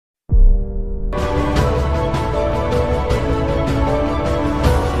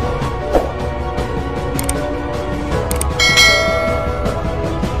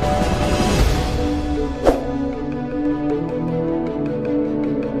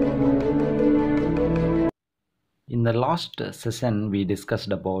the last session we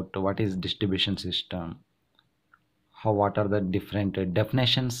discussed about what is distribution system, what are the different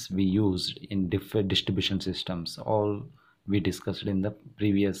definitions we used in different distribution systems. All we discussed in the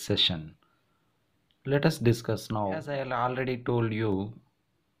previous session. Let us discuss now. As I already told you,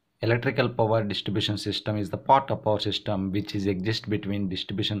 electrical power distribution system is the part of power system which is exist between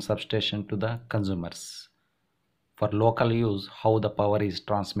distribution substation to the consumers. For local use, how the power is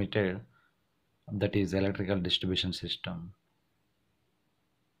transmitted, that is electrical distribution system.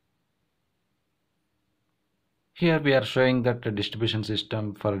 Here we are showing that the distribution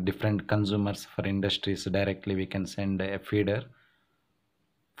system for different consumers, for industries directly we can send a feeder.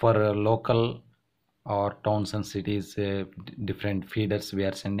 For local or towns and cities, different feeders we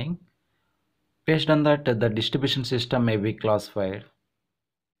are sending. Based on that, the distribution system may be classified.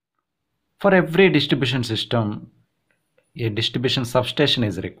 For every distribution system, a distribution substation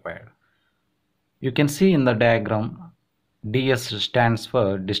is required. You can see in the diagram, DS stands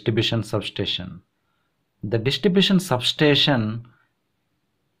for distribution substation. The distribution substation,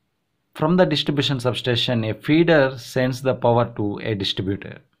 from the distribution substation, a feeder sends the power to a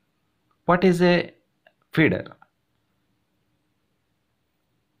distributor. What is a feeder?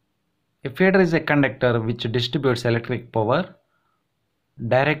 A feeder is a conductor which distributes electric power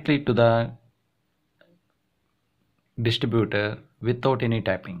directly to the distributor without any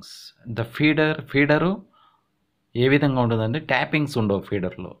tappings. The feeder ఏ విధంగా ఉంటుందంటే tappings ఉండవు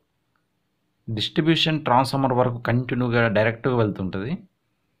ఫీడర్లో. Distribution transformer వరకు కంటిన్యూగా డైరెక్ట్గా వెళ్తుంటుంది.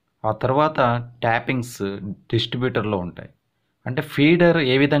 ఆ తర్వాత tappings డిస్ట్రిబ్యూటర్లో ఉంటాయి. అంటే ఫీడర్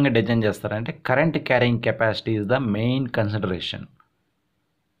ఏ విధంగా డిజైన్ చేస్తారంటే current carrying capacity is the main consideration.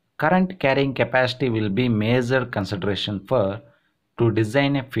 Current carrying capacity will be major consideration for to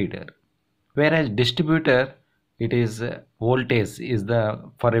design a feeder, whereas distributor, it is voltage is the,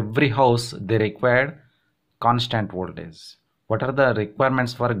 for every house they require constant voltage. What are the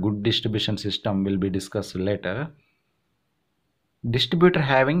requirements for a good distribution system will be discussed later. Distributor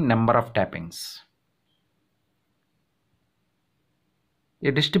having number of tappings.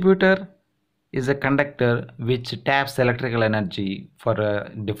 A distributor is a conductor which taps electrical energy for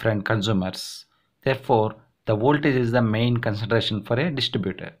different consumers. Therefore, the voltage is the main consideration for a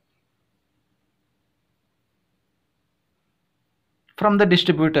distributor. From the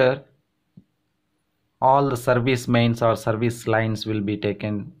distributor, all the service mains or service lines will be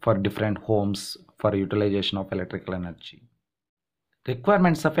taken for different homes for utilization of electrical energy.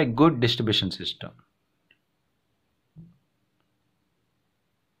 Requirements of a good distribution system.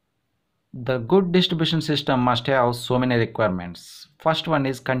 The good distribution system must have so many requirements. First one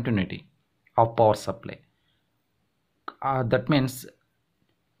is continuity of power supply. That means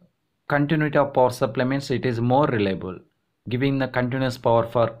continuity of power supply means it is more reliable. Giving the continuous power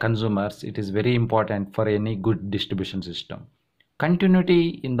for consumers, it is very important for any good distribution system. Continuity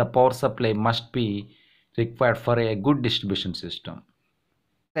in the power supply must be required for a good distribution system.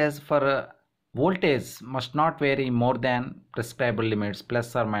 As for voltage must not vary more than prescribable limits plus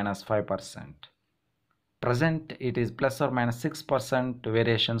or minus 5%. Present it is plus or minus 6%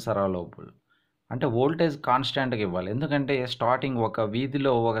 variations are allowable. అంటే voltage కాన్స్టాంట్గా ఇవ్వాలి. ఎందుకంటే starting ఒక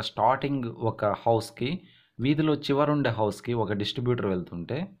వీధిలో ఒక హౌస్కి, వీధిలో చివరుండే హౌస్కి ఒక డిస్ట్రిబ్యూటర్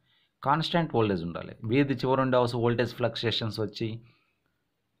వెళ్తుంటే కాన్స్టాంట్ వోల్టేజ్ ఉండాలి. వీధి చివరుండే హౌస్ వోల్టేజ్ ఫ్లక్చుయేషన్స్ వచ్చి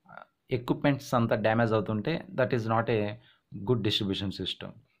ఎక్విప్మెంట్స్ అంతా డ్యామేజ్ అవుతుంటే that is not a good distribution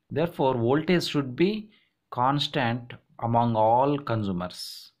system. Therefore, voltage should be constant among all consumers.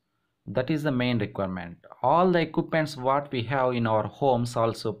 That is the main requirement. All the equipments what we have in our homes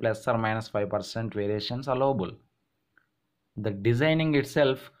also plus or minus 5% variations allowable. The designing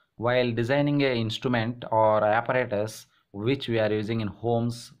itself, while designing a instrument or apparatus which we are using in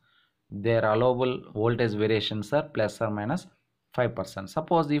homes, their allowable voltage variations are plus or minus 5%.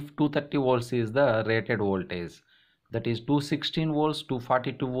 Suppose if 230 volts is the rated voltage, that is 216 volts,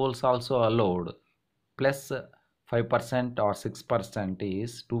 242 volts also allowed, plus 5% or 6%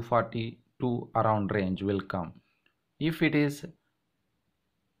 is 242 around range will come. If it is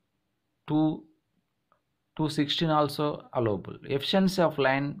 216 also allowable. Efficiency of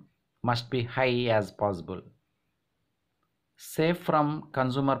line must be high as possible. Safe from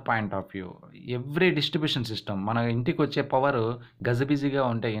consumer point of view. Every distribution system, మన ఇంటికి వచ్చే power గజిబిజిగా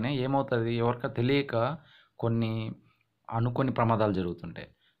ఉంటే ఏమవుతుంది, ఎవరికో తెలియక కొన్ని ప్రమాదాలు జరుగుతుంటాయి.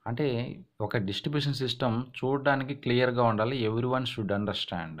 అంటే ఒక డిస్ట్రిబ్యూషన్ సిస్టమ్ చూడడానికి క్లియర్గా ఉండాలి. Every one should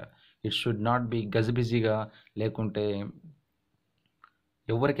understand. It should not be గజిబిజిగా, లేకుంటే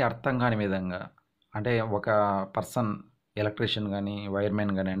ఎవరికి అర్థం కాని విధంగా. అంటే ఒక పర్సన్ ఎలక్ట్రీషియన్ కానీ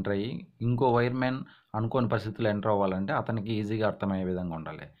వైర్మెన్ కానీ ఎంటర్ అయ్యి ఇంకో వైర్మెన్ అనుకోని పరిస్థితుల్లో ఎంటర్ అవ్వాలంటే అతనికి ఈజీగా అర్థమయ్యే విధంగా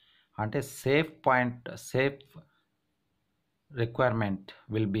ఉండాలి. అంటే safe requirement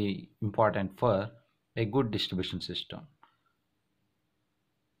will be important for a good distribution system.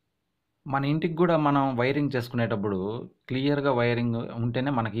 మన ఇంటికి కూడా మనం వైరింగ్ చేసుకునేటప్పుడు క్లియర్గా వైరింగ్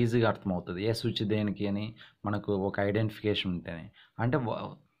ఉంటేనే మనకి ఈజీగా అర్థమవుతుంది ఏ స్విచ్ దేనికి అని మనకు ఒక ఐడెంటిఫికేషన్ ఉంటేనే. అంటే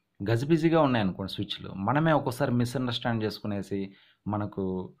గజిబిజిగా ఉన్నాయనుకోండి స్విచ్లు, మనమే ఒక్కోసారి మిస్అండర్స్టాండ్ చేసుకునేసి మనకు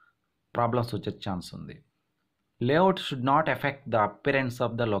ప్రాబ్లమ్స్ వచ్చే ఛాన్స్ ఉంది. Layout should not effect the appearance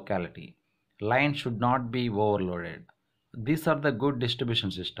of the locality. Line should not be overloaded. These are the good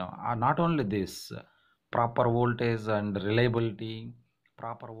distribution system. Not only this, proper voltage and reliability,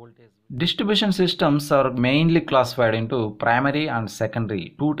 proper voltage. Distribution systems are mainly classified into primary and secondary,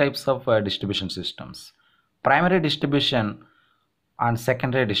 two types of distribution systems. Primary distribution and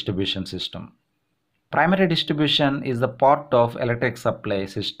secondary distribution system. Primary distribution is the part of electric supply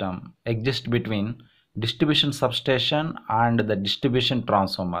system exists between distribution substation and the distribution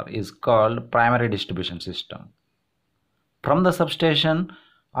transformer is called primary distribution system. From the substation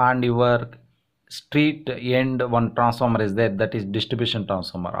and your street end one transformer is there, that is distribution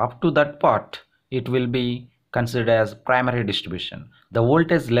transformer. Up to that part it will be considered as primary distribution. The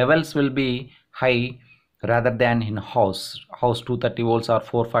voltage levels will be high rather than in house 230 volts or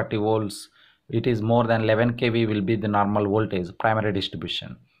 440 volts. It is more than 11 kV will be the normal voltage primary distribution.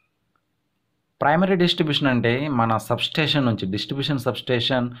 Primary distribution ante mana substation nunchi distribution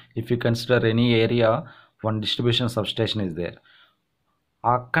substation, if you consider any area, one distribution substation is there.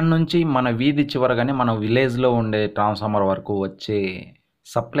 అక్కడి నుంచి మన వీధి చివరగానే మన విలేజ్లో ఉండే transformer వరకు వచ్చే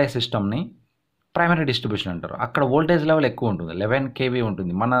supply సిస్టమ్ని ప్రైమరీ డిస్ట్రిబ్యూషన్ అంటారు. అక్కడ వోల్టేజ్ లెవెల్ ఎక్కువ ఉంటుంది, 11 kV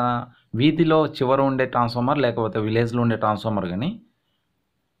ఉంటుంది. మన వీధిలో చివర ఉండే ట్రాన్స్ఫార్మర్ లేకపోతే విలేజ్లో ఉండే ట్రాన్స్ఫార్మర్ కానీ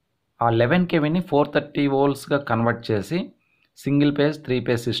ఆ 11 kVని 430 voltsగా కన్వర్ట్ చేసి సింగిల్ పేజ్ 3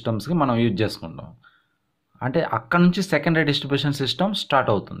 phase సిస్టమ్స్కి మనం యూజ్ చేసుకుంటాం. అంటే అక్కడ నుంచి సెకండరీ డిస్ట్రిబ్యూషన్ సిస్టమ్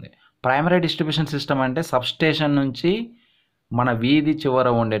స్టార్ట్ అవుతుంది. ప్రైమరీ డిస్ట్రిబ్యూషన్ సిస్టమ్ అంటే సబ్స్టేషన్ నుంచి మన వీధి చివర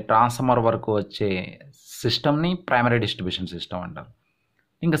ఉండే ట్రాన్స్ఫార్మర్ వరకు వచ్చే సిస్టమ్ని ప్రైమరీ డిస్ట్రిబ్యూషన్ సిస్టమ్ అంటారు.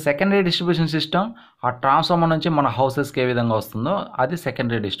 ఇంకా సెకండరీ డిస్ట్రిబ్యూషన్ సిస్టమ్ ఆ ట్రాన్స్ఫార్మర్ నుంచి మన హౌసెస్కి ఏ విధంగా వస్తుందో అది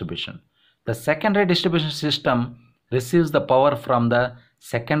secondary distribution. The secondary distribution system receives the power from the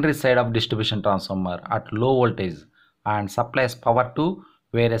secondary side of distribution transformer at low voltage and supplies power to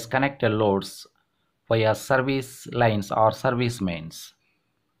various connected loads via service lines or service mains.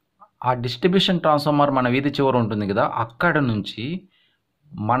 ఆ distribution transformer మన వీధి చివర ఉంటుంది కదా, అక్కడ నుంచి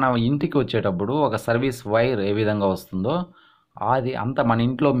మన ఇంటికి వచ్చేటప్పుడు ఒక సర్వీస్ వైర్ ఏ విధంగా వస్తుందో అది అంత మన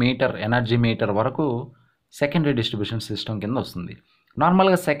ఇంట్లో మీటర్, ఎనర్జీ మీటర్ వరకు సెకండరీ డిస్ట్రిబ్యూషన్ సిస్టమ్ కింద వస్తుంది.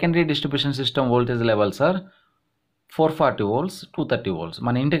 నార్మల్గా secondary distribution system voltage levels are 440 volts 230 volts.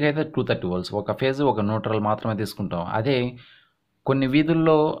 మన ఇంటికి అయితే 230 volts ఒక ఫేజ్ ఒక న్యూట్రల్ మాత్రమే తీసుకుంటాం. అదే కొన్ని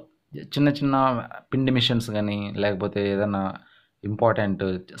వీధుల్లో చిన్న చిన్న పిండి మిషన్స్ కానీ లేకపోతే ఏదైనా ఇంపార్టెంట్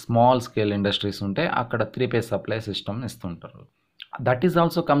స్మాల్ స్కేల్ ఇండస్ట్రీస్ ఉంటే అక్కడ 3 phase సప్లై సిస్టమ్ ఇస్తుంటారు. That is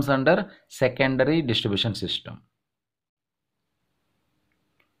also comes under secondary distribution system.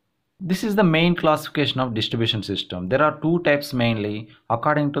 This is the main classification of distribution system. There are two types mainly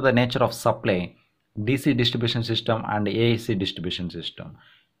according to the nature of supply: DC distribution system and AC distribution system.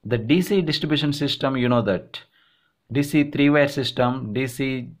 The DC distribution system, you know that DC 3-wire system, DC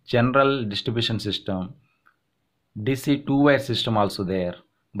general distribution system, DC 2-wire system also there,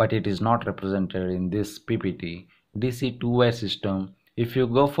 but it is not represented in this PPT. DC 2-wire system, if you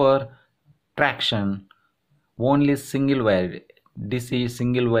go for traction, only single wire DC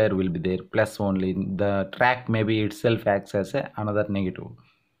single wire will be there, plus only the track maybe itself acts as another negative.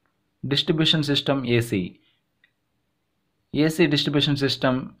 Distribution system AC distribution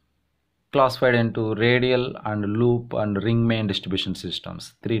system classified into radial and loop and ring main distribution systems.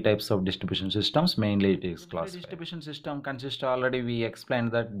 3 types of distribution systems mainly it is classified. Distribution system consists, already we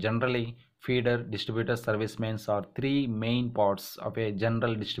explained that generally feeder, distributor, service mains are 3 main parts of a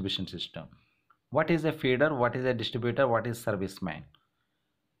general distribution system. What is a feeder, what is a distributor, what is service main?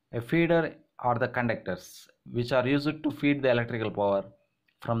 A feeder are the conductors which are used to feed the electrical power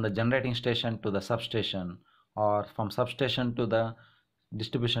from the generating station to the substation, or from substation to the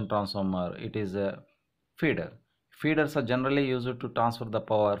distribution transformer. It is a feeder. Feeders are generally used to transfer the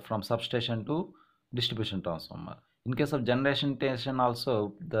power from substation to distribution transformer. In case of generation station also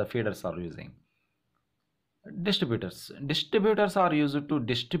the feeders are using. Distributors are used to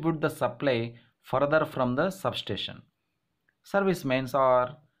distribute the supply further from the substation. Service mains are,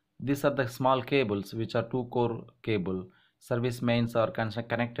 these are the small cables which are 2-core cable. Service mains are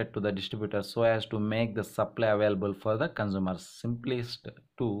connected to the distributor so as to make the supply available for the consumers. Simplest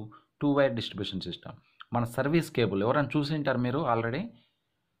to 2-wire distribution system. మన service cable ఎవరైనా చూసి ఉంటారు మీరు already.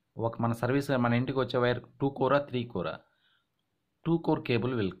 ఒక మన service మన ఇంటికి వచ్చే wire 2 Kora 3 Kora 2 core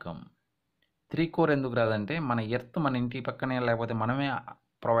cable will come. 3 core ఎందుకు రాదంటే మన ఎర్త్ మన ఇంటి పక్కనే లేకపోతే మనమే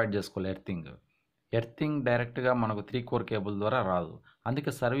ప్రొవైడ్ చేసుకోవాలి ఎర్తింగ్. ఎర్తింగ్ డైరెక్ట్గా మనకు 3 కోర్ కేబుల్ ద్వారా రాదు.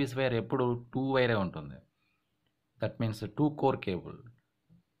 అందుకే సర్వీస్ వైర్ ఎప్పుడు 2 వైరే ఉంటుంది. That means 2 core cable,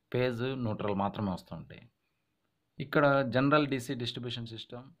 page neutral మాత్రమే వస్తుంటాయి. ఇక్కడ general DC distribution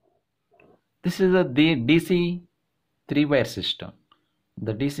system. This is the DC 3 wire system.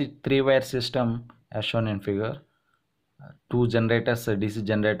 The DC 3 wire system as shown in figure. Two generators, DC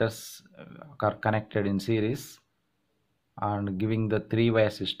generators are connected in series and giving the 3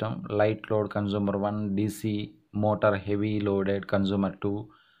 wire system. Light load consumer 1, DC motor heavy loaded consumer 2,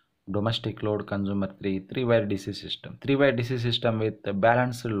 domestic load consumer 3. 3 wire DC system. 3 wire DC system with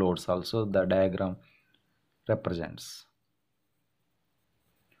balanced loads also the diagram represents.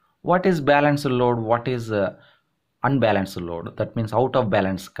 What is balanced load? What is unbalanced load? That means out of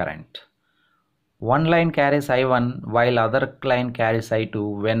balance current. One line carries I1 while other line carries I2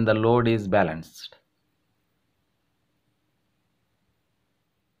 when the load is balanced.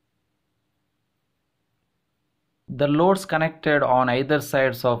 The loads connected on either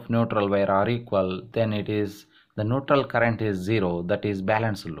sides of neutral wire are equal, then it is the neutral current is zero, that is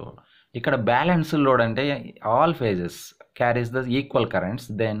balanced load. ఇక్కడ balanced load అంటే all phases carries the equal currents,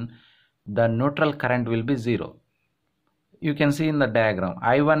 then the neutral current will be zero. You can see in the diagram,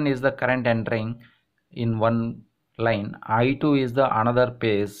 I1 is the current entering in one line, I2 is the another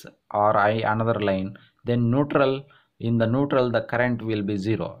phase or another line, then neutral, in the neutral the current will be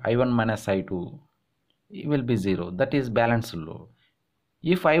zero, I1 minus I2 will be zero, that is balanced load.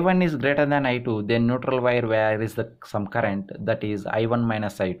 If I1 is greater than I2, then neutral wire varies some current, that is I1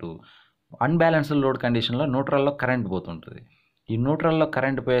 minus I2. Unbalanced load condition లో neutral లో current పోతుంటుంది. ఈ neutral లో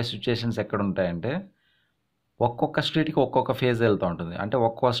current పోయే situations ఎక్కడ ఉంటాయంటే ఒక్కొక్క స్ట్రీట్కి ఒక్కొక్క phase వెళ్తూ ఉంటుంది. అంటే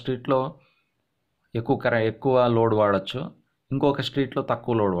ఒక్కొక్క స్ట్రీట్లో ఎక్కువ లోడ్ వాడచ్చు, ఇంకొక స్ట్రీట్లో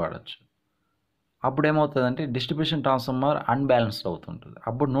తక్కువ లోడ్ వాడచ్చు. అప్పుడు ఏమవుతుందంటే డిస్ట్రిబ్యూషన్ ట్రాన్స్ఫార్మర్ అన్బ్యాలెన్స్డ్ అవుతుంటుంది.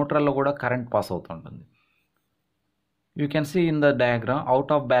 అప్పుడు న్యూట్రల్లో కూడా కరెంట్ పాస్ అవుతుంటుంది. You can see in the diagram out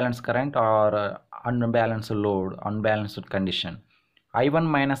of balance current or unbalanced load, unbalanced condition. I1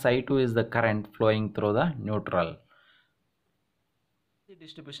 minus I2 is the current flowing through the neutral. The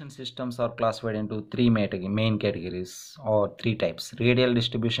distribution systems are classified into three main categories or three types: radial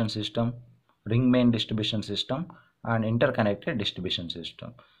distribution system, ring main distribution system, and interconnected distribution system.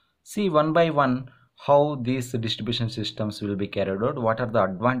 See one by one how these distribution systems will be carried out. What are the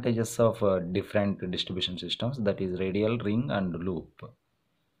advantages of different distribution systems, that is radial, ring and loop.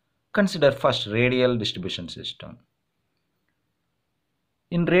 Consider first radial distribution system.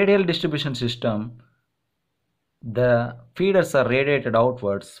 In radial distribution system, the feeders are radiated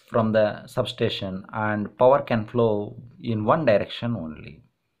outwards from the substation and power can flow in one direction only.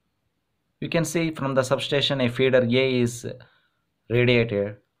 You can see from the substation a feeder A is radiated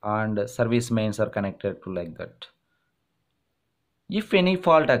and service mains are connected to like that. If any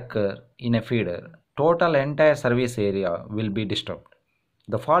fault occur in a feeder, total entire service area will be disturbed.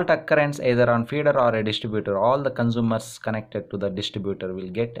 The fault occurrence either on feeder or a distributor, all the consumers connected to the distributor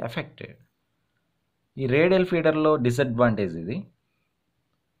will get affected. ఈ radial ఫీడర్లో disadvantage ఇది.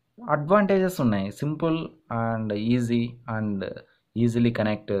 Advantages ఉన్నాయి. Simple and easily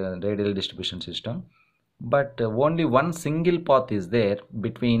connect radial distribution system. But only one single path is there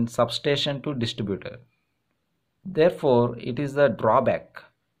between substation to distributor. Therefore, it is a drawback.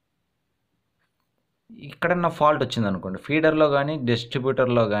 ఎక్కడన్నా fault వచ్చింది అనుకోండి, ఫీడర్లో కానీ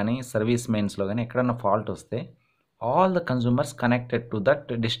డిస్ట్రిబ్యూటర్లో కానీ service మెయిన్స్లో కానీ ఎక్కడన్నా ఫాల్ట్ వస్తే all the consumers connected to that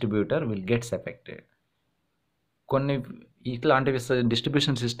distributor will gets affected. కొన్ని ఇట్లాంటి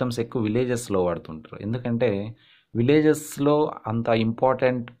డిస్ట్రిబ్యూషన్ సిస్టమ్స్ ఎక్కువ విలేజెస్లో వాడుతుంటారు. ఎందుకంటే విలేజెస్లో అంత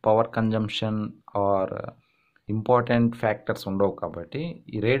important power consumption are important factors ఉండవు కాబట్టి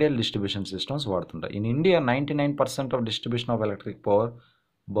ఈ రేడియల్ డిస్ట్రిబ్యూషన్ సిస్టమ్స్ వాడుతుంటారు. In India 99% of distribution of electric power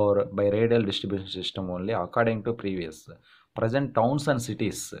by radial distribution system only, according to previous. Present towns and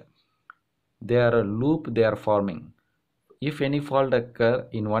cities, they are a loop they are forming. If any fault occur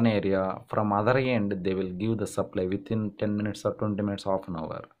in one area, from other end they will give the supply within 10 minutes or 20 minutes, half an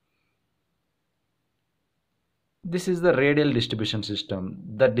hour. This is the radial distribution system.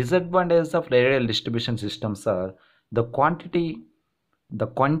 The disadvantages of radial distribution systems are the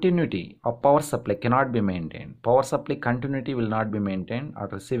continuity of power supply cannot be maintained. Power supply continuity will not be maintained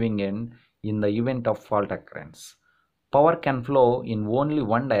at receiving end in the event of fault occurrence. Power can flow in only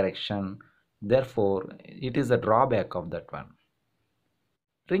one direction. Therefore, it is a drawback of that one.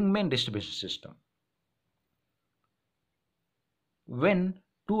 Ring main distribution system. When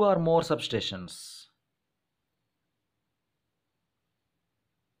two or more substations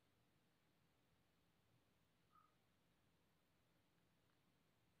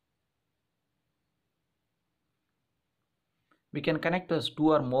We can connect as two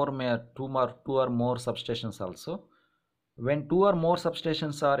or more substations also. When two or more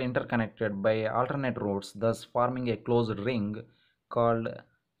substations are interconnected by alternate routes, thus forming a closed ring called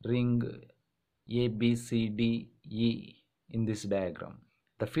ring ABCDE in this diagram.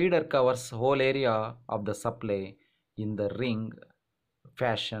 The feeder covers whole area of the supply in the ring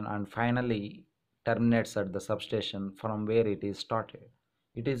fashion and finally terminates at the substation from where it is started.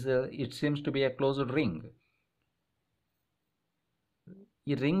 It seems to be a closed ring.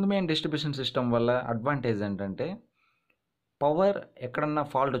 ఈ ring main distribution system వల్ల advantage ఏంటంటే power ఎక్కడన్నా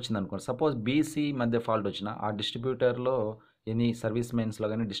fault వచ్చింది అనుకోండి, suppose BC మధ్య fault వచ్చినా ఆ డిస్ట్రిబ్యూటర్లో any service మెయిన్స్లో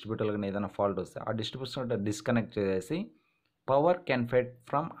కానీ డిస్ట్రిబ్యూటర్లో కానీ ఏదైనా ఫాల్ట్ వస్తే ఆ డిస్ట్రిబ్యూటర్ డిస్కనెక్ట్ చేసి power can fed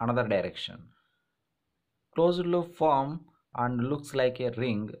from another direction. Closed loop form and looks like A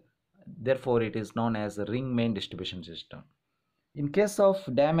ring, therefore it is known as a ring main distribution system. In case of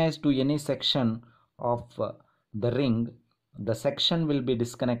damage to any section of the ring, the section will be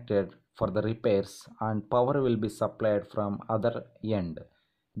disconnected for the repairs and power will be supplied from other end,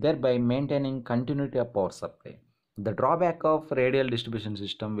 thereby maintaining continuity of power supply. The drawback of radial distribution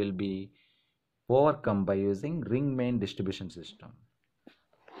system will be overcome by using ring main distribution system.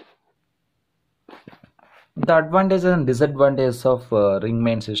 The advantages and disadvantages of ring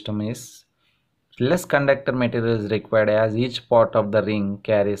main system is less conductor material is required as each part of the ring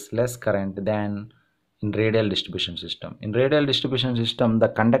carries less current than in radial distribution system. In radial distribution system, the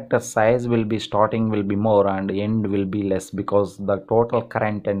conductor size will be starting will be more and end will be less because the total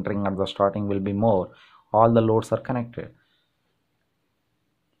current entering at the starting will be more. All the loads are connected.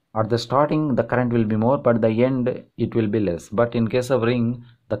 At the starting the current will be more, but the end it will be less. But in case of ring,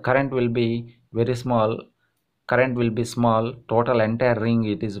 the current will be very small, current will be small, total entire ring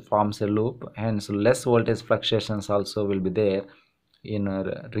it is forms a loop, hence less voltage fluctuations also will be there in a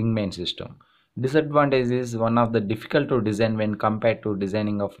ring main system. Disadvantage is one of the difficult to design when compared to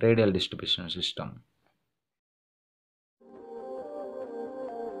designing of radial distribution system.